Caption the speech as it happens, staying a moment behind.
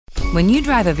When you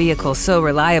drive a vehicle so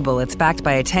reliable it's backed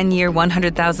by a 10-year,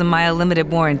 100,000-mile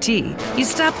limited warranty, you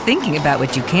stop thinking about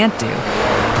what you can't do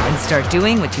and start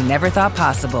doing what you never thought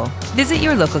possible. Visit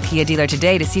your local Kia dealer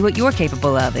today to see what you're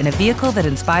capable of in a vehicle that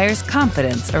inspires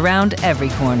confidence around every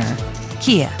corner.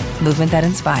 Kia, movement that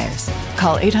inspires.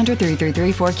 Call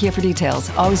 800-333-4KIA for details.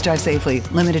 Always drive safely.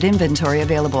 Limited inventory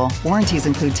available. Warranties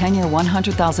include 10-year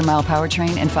 100,000-mile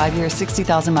powertrain and 5-year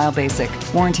 60,000-mile basic.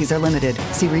 Warranties are limited.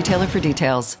 See retailer for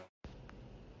details.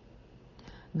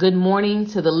 Good morning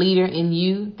to the leader in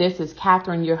you. This is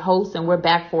Catherine, your host, and we're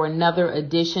back for another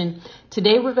edition.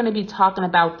 Today we're going to be talking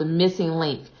about the missing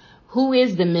link. Who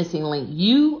is the missing link?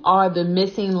 You are the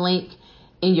missing link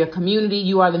in your community.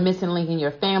 You are the missing link in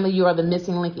your family. You are the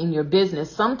missing link in your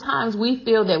business. Sometimes we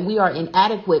feel that we are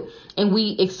inadequate and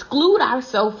we exclude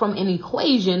ourselves from an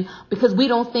equation because we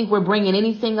don't think we're bringing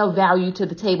anything of value to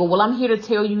the table. Well, I'm here to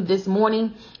tell you this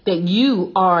morning that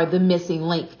you are the missing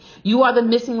link. You are the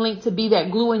missing link to be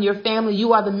that glue in your family.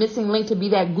 You are the missing link to be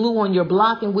that glue on your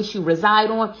block in which you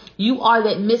reside on. You are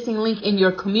that missing link in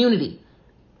your community.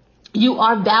 You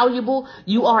are valuable.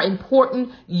 You are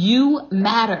important. You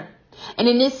matter. And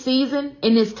in this season,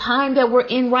 in this time that we're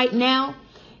in right now,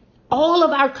 all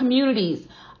of our communities,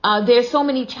 there's so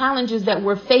many challenges that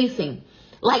we're facing.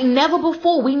 Like never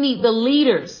before, we need the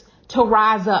leaders to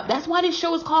rise up. That's why this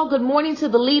show is called Good Morning to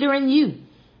the Leader in You.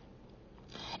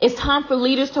 It's time for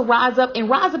leaders to rise up and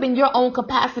rise up in your own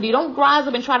capacity. Don't rise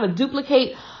up and try to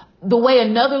duplicate the way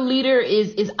another leader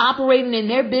is operating in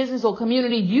their business or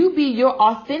community. You be your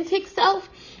authentic self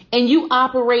and you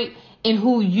operate in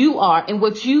who you are and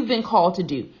what you've been called to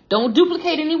do. Don't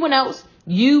duplicate anyone else.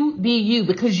 You be you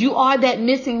because you are that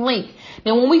missing link.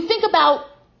 Now, when we think about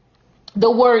the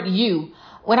word you,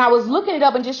 when I was looking it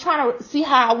up and just trying to see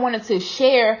how I wanted to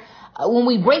share, when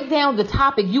we break down the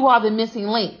topic, you are the missing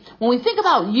link. When we think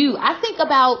about you, I think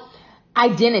about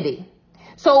identity.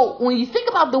 So when you think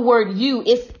about the word you,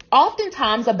 it's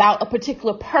oftentimes about a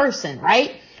particular person,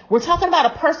 right? We're talking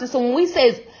about a person. So when we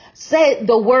say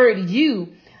the word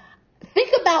you,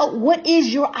 think about what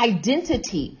is your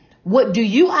identity. What do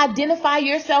you identify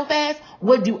yourself as?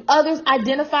 What do others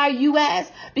identify you as?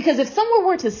 Because if someone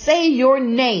were to say your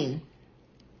name,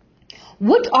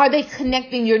 what are they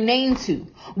connecting your name to?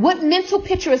 What mental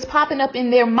picture is popping up in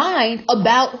their mind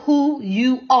about who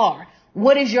you are?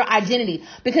 What is your identity?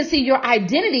 Because see, your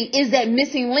identity is that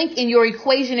missing link in your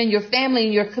equation, in your family,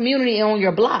 in your community, and on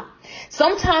your block.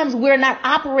 Sometimes we're not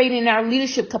operating in our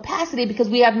leadership capacity because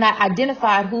we have not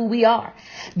identified who we are.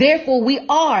 Therefore, we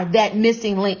are that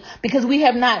missing link because we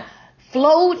have not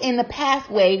flowed in the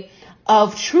pathway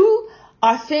of true,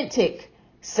 authentic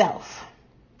self,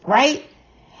 right?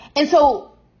 And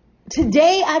so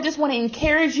today, I just want to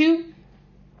encourage you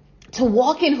to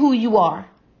walk in who you are.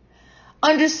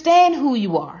 Understand who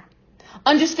you are.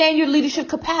 Understand your leadership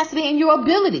capacity and your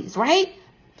abilities, right?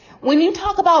 When you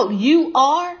talk about you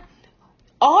are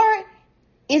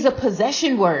is a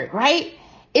possession word, right?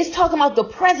 It's talking about the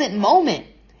present moment.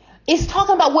 It's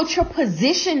talking about what your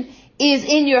position is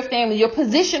in your family, your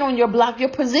position on your block, your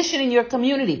position in your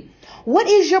community. What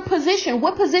is your position?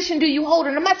 What position do you hold?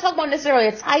 And I'm not talking about necessarily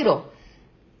a title.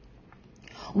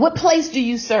 What place do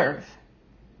you serve?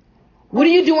 What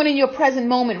are you doing in your present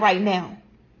moment right now?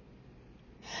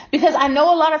 Because I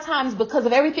know a lot of times because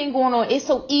of everything going on, it's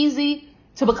so easy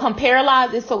to become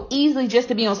paralyzed. It's so easy just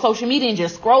to be on social media and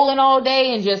just scrolling all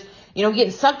day and just,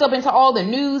 getting sucked up into all the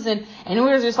news. And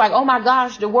we're just like, oh my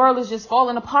gosh, the world is just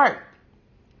falling apart.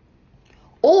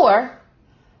 Or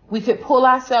we could pull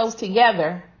ourselves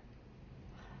together,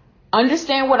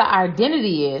 understand what our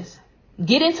identity is,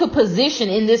 get into position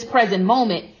in this present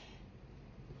moment,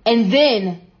 and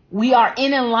then we are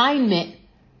in alignment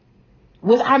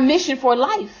with our mission for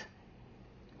life.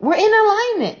 We're in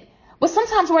alignment. But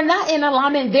sometimes we're not in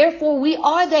alignment. Therefore, we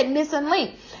are that missing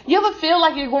link. You ever feel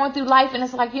like you're going through life and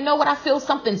it's like, you know what? I feel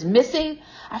something's missing.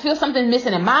 I feel something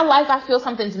missing in my life. I feel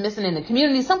something's missing in the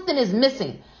community. Something is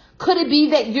missing. Could it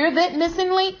be that you're that missing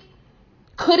link?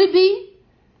 Could it be?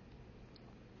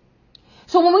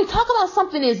 So when we talk about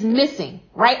something is missing,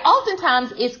 right?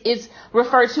 Oftentimes it's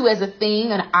referred to as a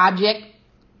thing, an object.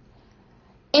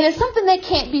 And it's something that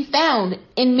can't be found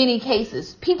in many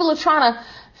cases. People are trying to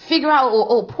figure out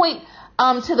or point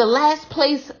to the last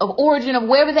place of origin of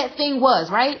wherever that thing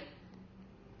was, right?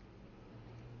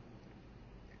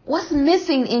 What's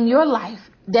missing in your life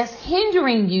that's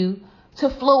hindering you to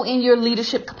flow in your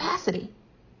leadership capacity?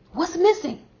 What's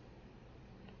missing?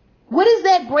 What is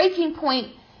that breaking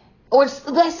point or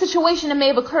that situation that may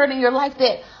have occurred in your life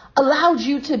that allowed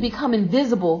you to become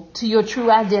invisible to your true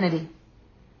identity?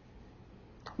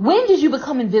 When did you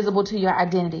become invisible to your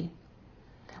identity?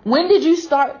 When did you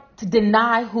start to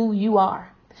deny who you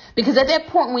are? Because at that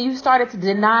point, when you started to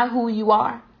deny who you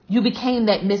are, you became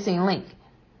that missing link.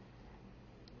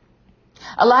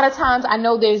 A lot of times I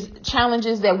know there's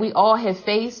challenges that we all have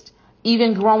faced,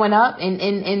 even growing up,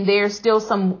 and there's still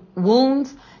some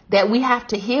wounds that we have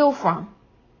to heal from.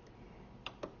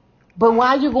 But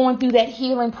while you're going through that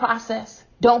healing process,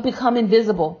 don't become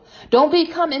invisible. Don't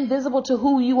become invisible to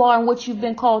who you are and what you've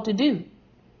been called to do.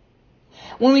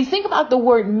 When we think about the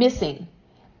word missing,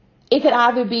 it could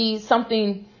either be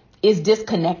something is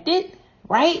disconnected,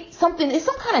 right? It's some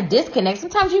kind of disconnect.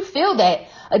 Sometimes you feel that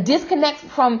a disconnect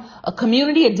from a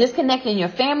community, a disconnect in your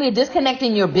family, a disconnect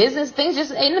in your business, things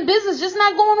just in the business just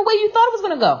not going the way you thought it was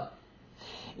going to go.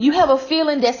 You have a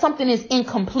feeling that something is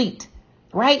incomplete,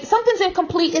 right? Something's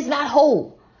incomplete, it's not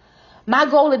whole. My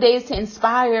goal today is to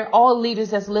inspire all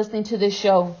leaders that's listening to this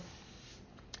show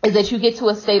is that you get to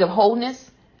a state of wholeness,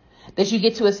 that you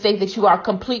get to a state that you are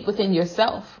complete within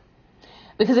yourself.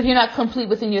 Because if you're not complete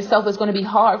within yourself, it's going to be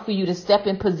hard for you to step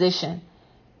in position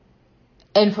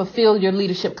and fulfill your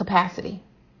leadership capacity.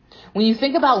 When you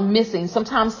think about missing,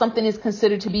 sometimes something is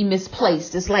considered to be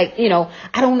misplaced. It's like,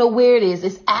 I don't know where it is.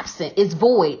 It's absent. It's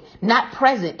void, not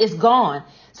present. It's gone.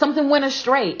 Something went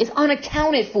astray. It's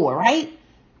unaccounted for, right?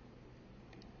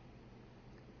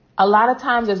 A lot of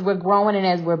times as we're growing and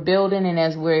as we're building and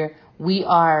as we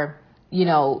are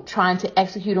trying to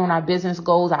execute on our business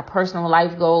goals, our personal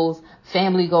life goals,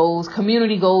 family goals,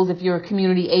 community goals, if you're a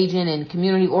community agent and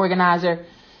community organizer,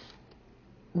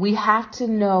 we have to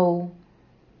know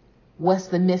what's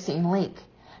the missing link,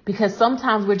 because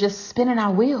sometimes we're just spinning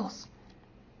our wheels.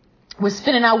 We're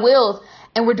spinning our wheels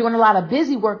and we're doing a lot of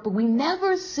busy work, but we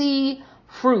never see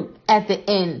fruit at the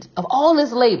end of all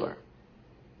this labor.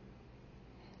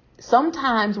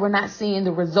 Sometimes we're not seeing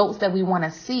the results that we want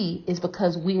to see is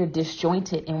because we are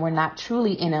disjointed and we're not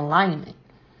truly in alignment.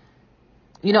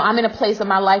 I'm in a place in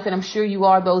my life, and I'm sure you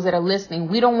are, those that are listening.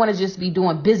 We don't want to just be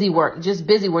doing busy work, just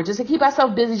to keep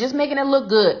ourselves busy, just making it look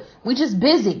good. We just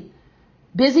busy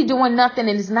doing nothing,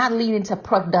 and it's not leading to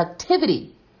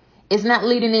productivity. It's not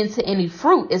leading into any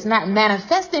fruit. It's not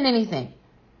manifesting anything.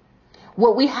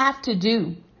 What we have to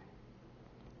do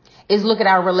is look at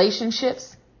our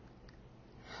relationships.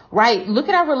 Right? Look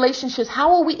at our relationships.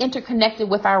 How are we interconnected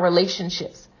with our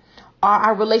relationships? Are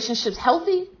our relationships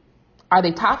healthy? Are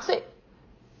they toxic?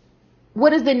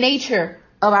 What is the nature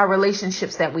of our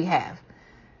relationships that we have?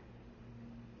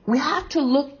 We have to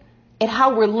look at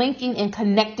how we're linking and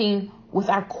connecting with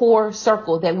our core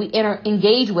circle that we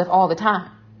engage with all the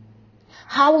time.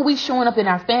 How are we showing up in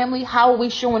our family? How are we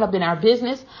showing up in our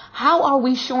business? How are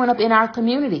we showing up in our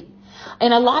community?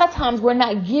 And a lot of times we're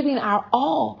not giving our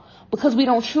all because we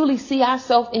don't truly see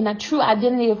ourselves in a true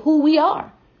identity of who we are.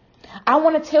 I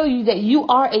want to tell you that you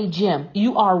are a gem.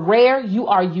 You are rare. You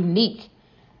are unique.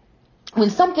 When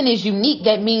something is unique,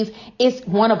 that means it's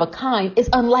one of a kind. It's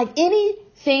unlike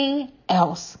anything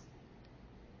else.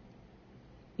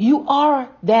 You are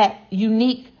that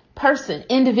unique person,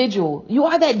 individual. You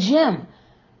are that gem.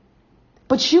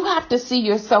 But you have to see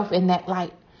yourself in that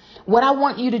light. What I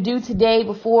want you to do today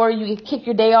before you kick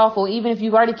your day off, or even if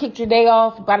you've already kicked your day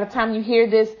off by the time you hear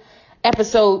this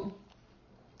episode,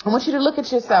 I want you to look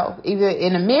at yourself either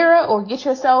in a mirror or get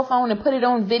your cell phone and put it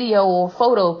on video or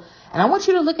photo. And I want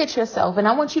you to look at yourself and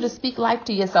I want you to speak life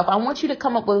to yourself. I want you to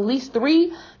come up with at least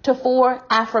 3 to 4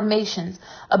 affirmations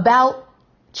about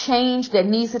change that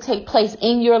needs to take place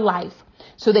in your life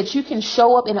so that you can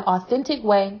show up in an authentic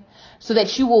way, so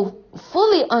that you will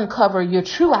fully uncover your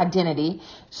true identity,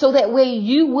 so that way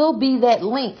you will be that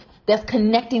link that's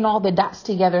connecting all the dots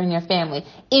together in your family,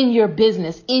 in your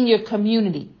business, in your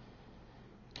community.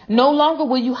 No longer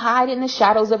will you hide in the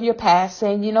shadows of your past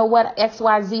saying, you know what,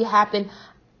 XYZ happened.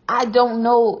 I don't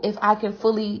know if I can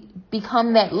fully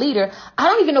become that leader. I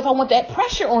don't even know if I want that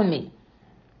pressure on me.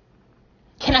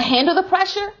 Can I handle the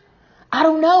pressure? I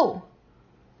don't know.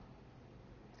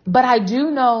 But I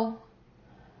do know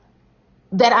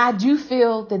that I do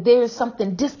feel that there is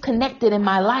something disconnected in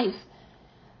my life.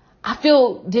 I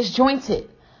feel disjointed.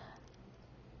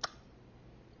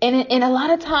 And a lot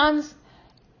of times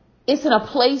it's in a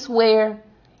place where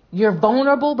you're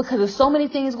vulnerable because there's so many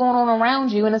things going on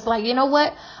around you. And it's like, you know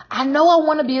what? I know I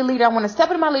want to be a leader. I want to step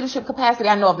into my leadership capacity.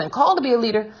 I know I've been called to be a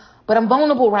leader, but I'm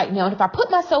vulnerable right now. And if I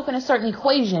put myself in a certain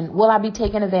equation, will I be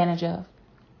taken advantage of?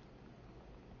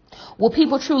 Will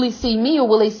people truly see me, or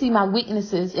will they see my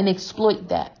weaknesses and exploit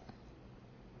that?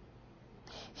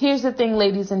 Here's the thing,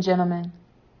 ladies and gentlemen,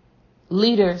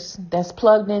 leaders that's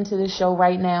plugged into this show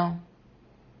right now.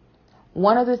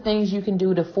 One of the things you can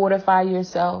do to fortify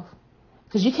yourself,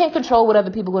 because you can't control what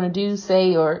other people are going to do,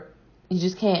 say, or you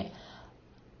just can't.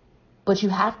 But you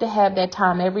have to have that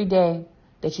time every day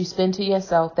that you spend to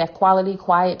yourself, that quality,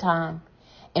 quiet time,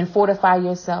 and fortify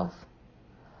yourself.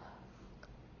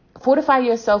 Fortify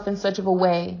yourself in such of a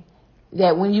way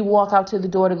that when you walk out to the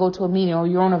door to go to a meeting or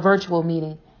you're on a virtual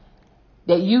meeting,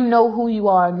 that you know who you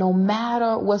are no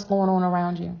matter what's going on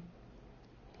around you.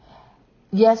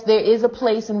 Yes, there is a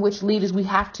place in which leaders, we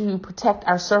have to protect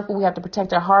our circle. We have to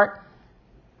protect our heart.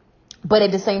 But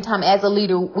at the same time, as a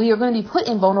leader, we are going to be put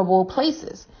in vulnerable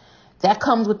places. That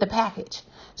comes with the package.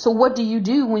 So what do you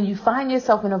do when you find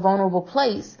yourself in a vulnerable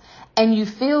place and you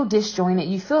feel disjointed,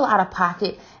 you feel out of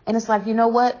pocket, and it's like, you know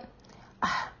what?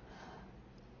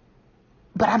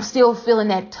 But I'm still feeling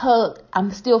that tug. I'm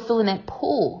still feeling that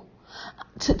pull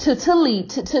to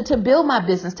lead, to build my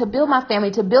business, to build my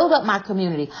family, to build up my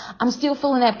community. I'm still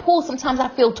feeling that pull. Sometimes I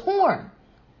feel torn.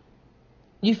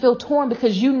 You feel torn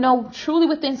because you know truly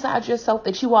within inside yourself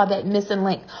that you are that missing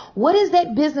link. What is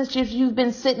that business that you've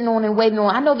been sitting on and waiting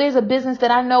on? I know there's a business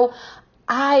that I know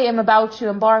I am about to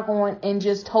embark on and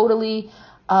just totally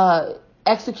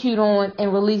execute on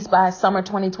and release by summer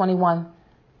 2021.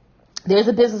 There's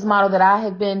a business model that I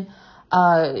have been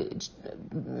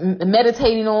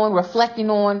meditating on,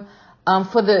 reflecting on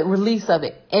for the release of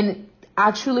it. And I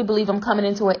truly believe I'm coming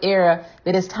into an era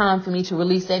that it's time for me to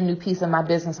release that new piece of my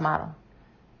business model.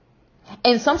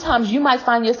 And sometimes you might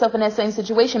find yourself in that same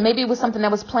situation. Maybe it was something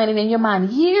that was planted in your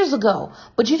mind years ago,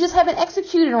 but you just haven't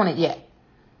executed on it yet.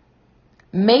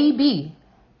 Maybe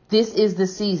this is the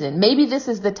season. Maybe this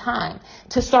is the time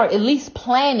to start at least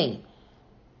planning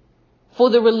for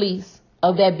the release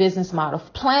of that business model.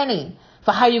 Planning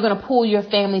for how you're going to pull your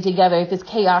family together if it's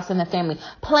chaos in the family.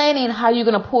 Planning how you're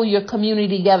going to pull your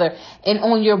community together and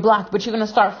on your block. But you're going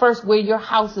to start first where your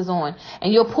house is on.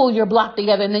 And you'll pull your block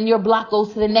together. And then your block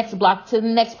goes to the next block, to the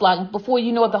next block. Before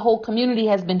you know it, the whole community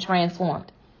has been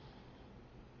transformed.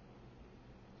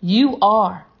 You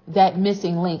are that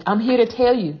missing link. I'm here to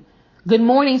tell you. Good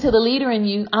morning to the leader in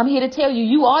you. I'm here to tell you,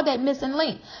 you are that missing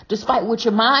link. Despite what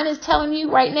your mind is telling you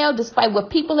right now, despite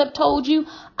what people have told you,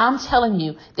 I'm telling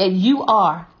you that you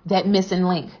are that missing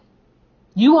link.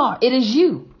 You are. It is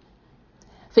you.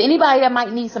 For anybody that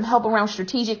might need some help around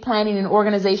strategic planning and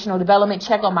organizational development,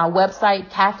 check out my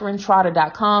website,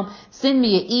 CatherineTrotter.com. Send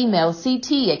me an email,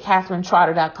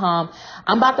 CT@CatherineTrotter.com.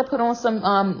 I'm about to put on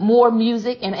some more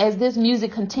music. And as this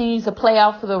music continues to play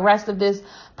out for the rest of this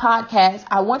podcast,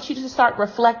 I want you to start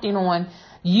reflecting on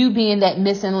you being that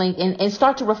missing link and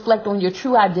start to reflect on your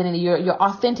true identity, your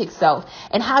authentic self,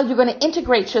 and how you're going to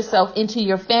integrate yourself into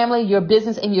your family, your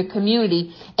business, and your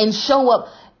community and show up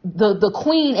the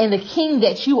queen and the king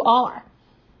that you are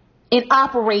and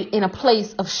operate in a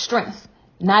place of strength,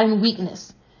 not in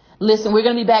weakness. Listen, we're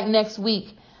going to be back next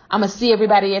week. I'm going to see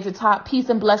everybody at the top. Peace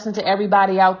and blessing to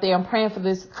everybody out there. I'm praying for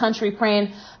this country,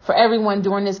 praying for everyone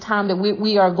during this time that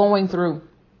we are going through.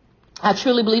 I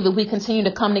truly believe if we continue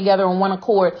to come together on one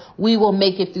accord, we will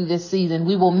make it through this season.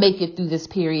 We will make it through this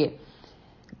period.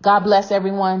 God bless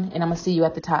everyone, and I'm going to see you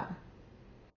at the top.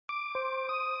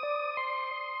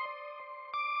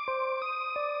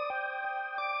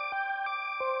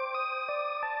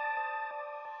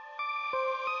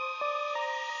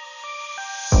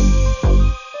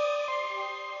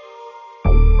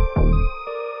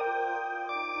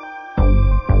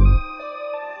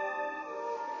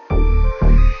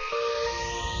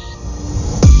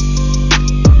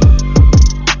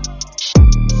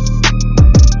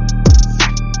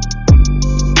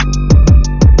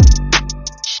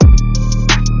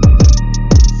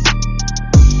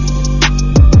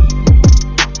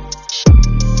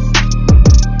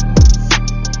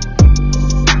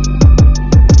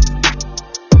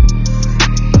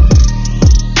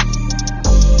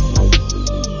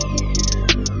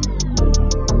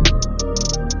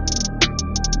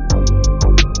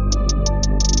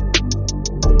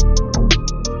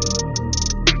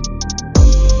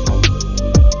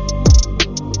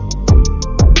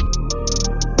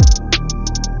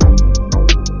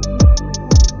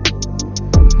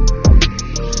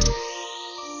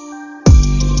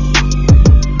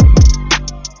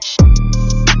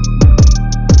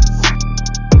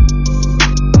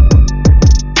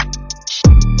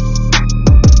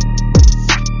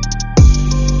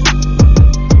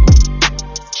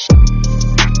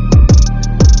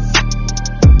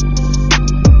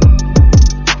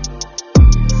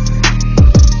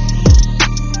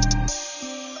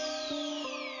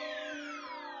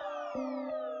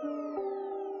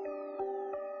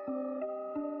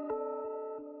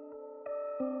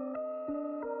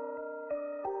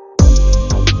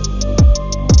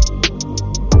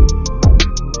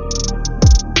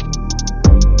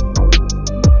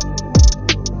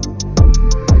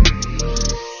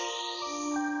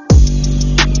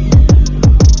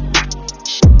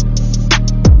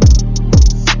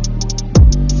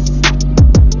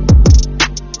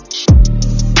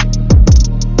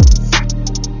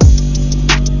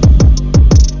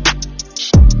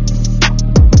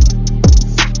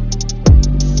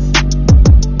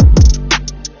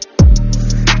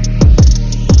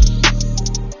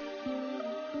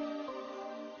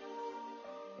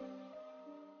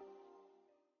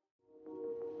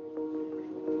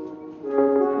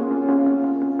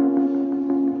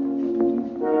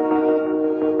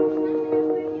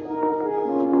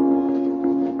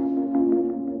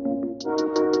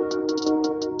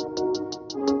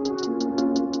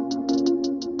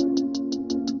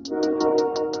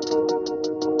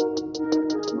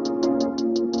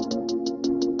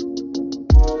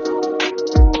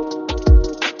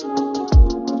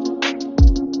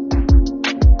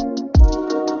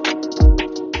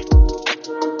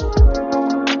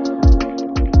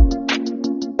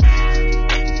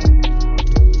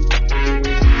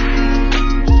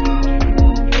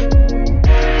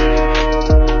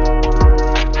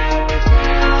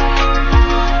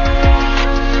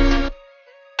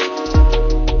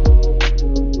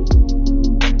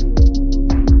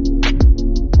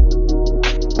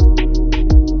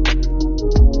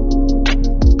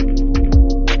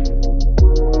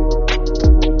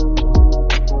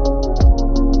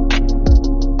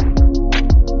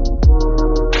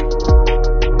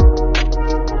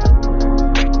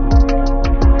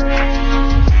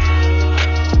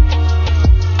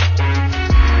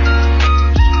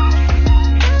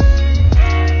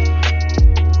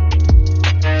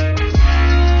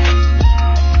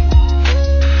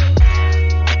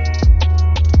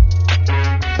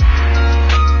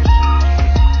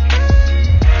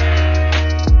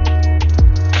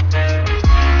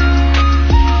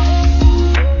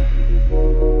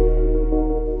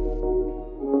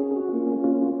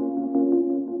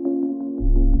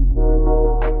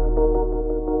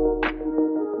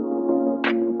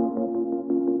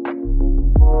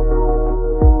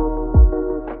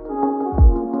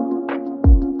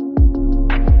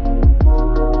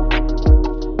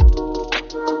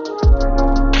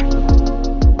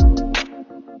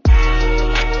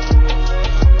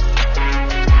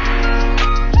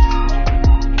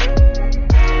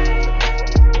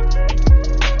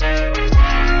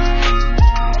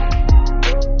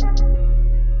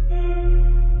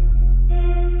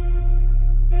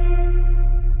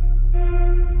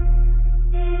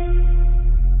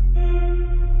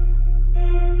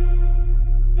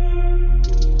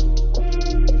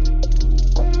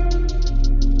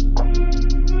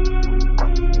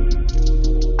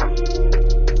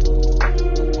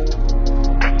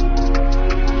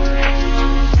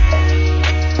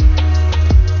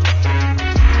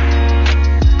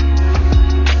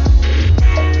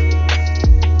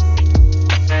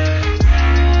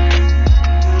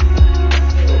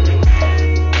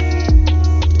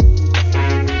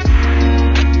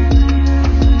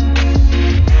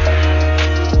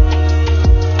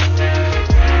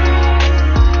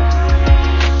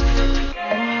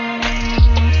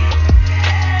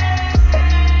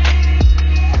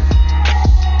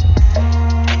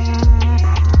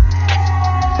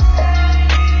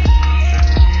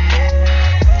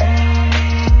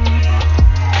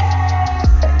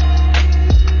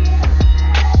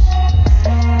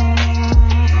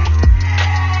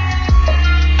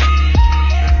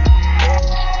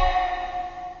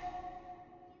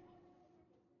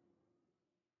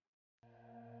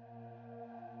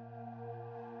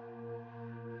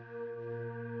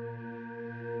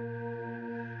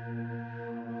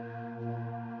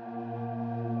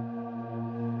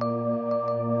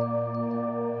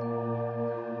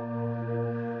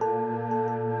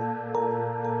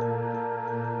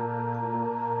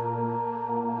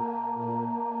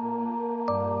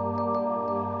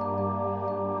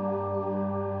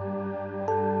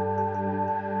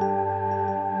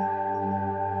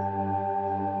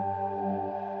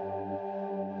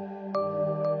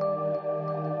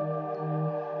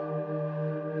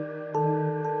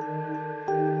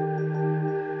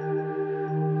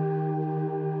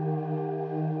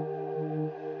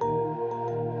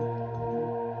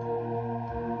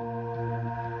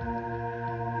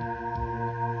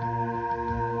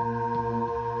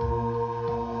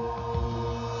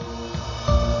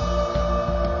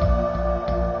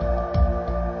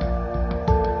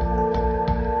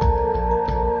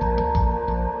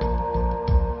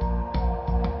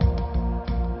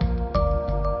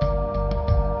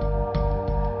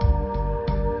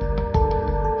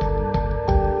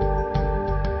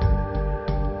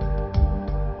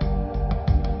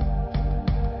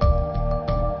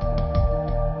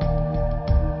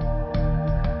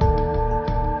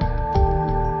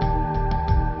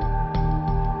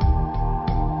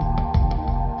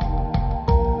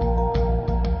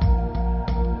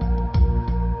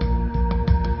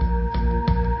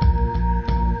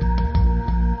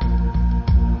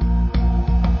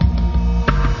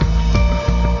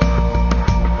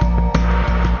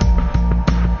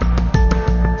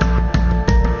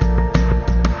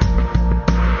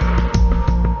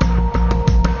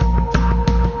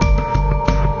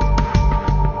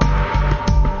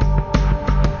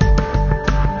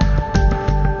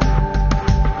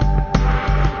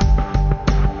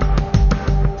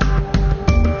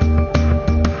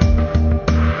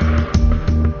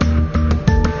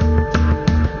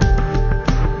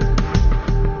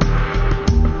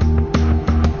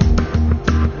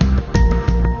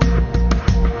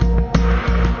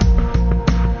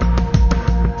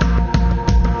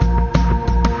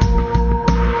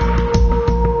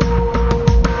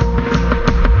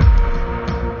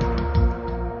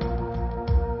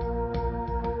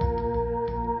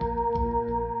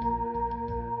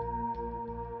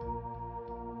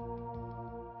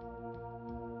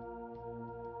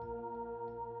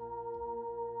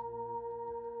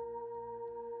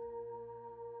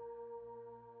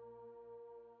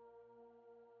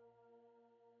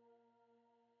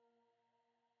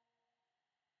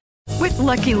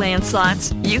 Lucky Land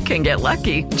Slots, you can get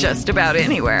lucky just about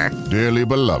anywhere. Dearly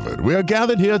beloved, we are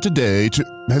gathered here today to...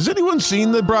 Has anyone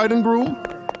seen the bride and groom?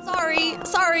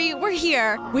 Sorry, we're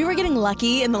here. We were getting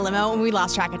lucky in the limo and we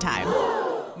lost track of time.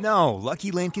 No, Lucky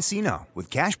Land Casino,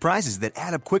 with cash prizes that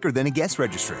add up quicker than a guest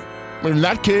registry. In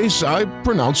that case, I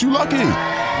pronounce you lucky.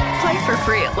 Play for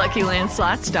free at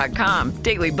LuckyLandSlots.com.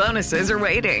 Daily bonuses are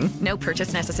waiting. No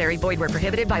purchase necessary. Void where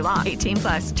prohibited by law.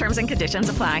 18+. Terms and conditions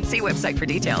apply. See website for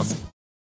details.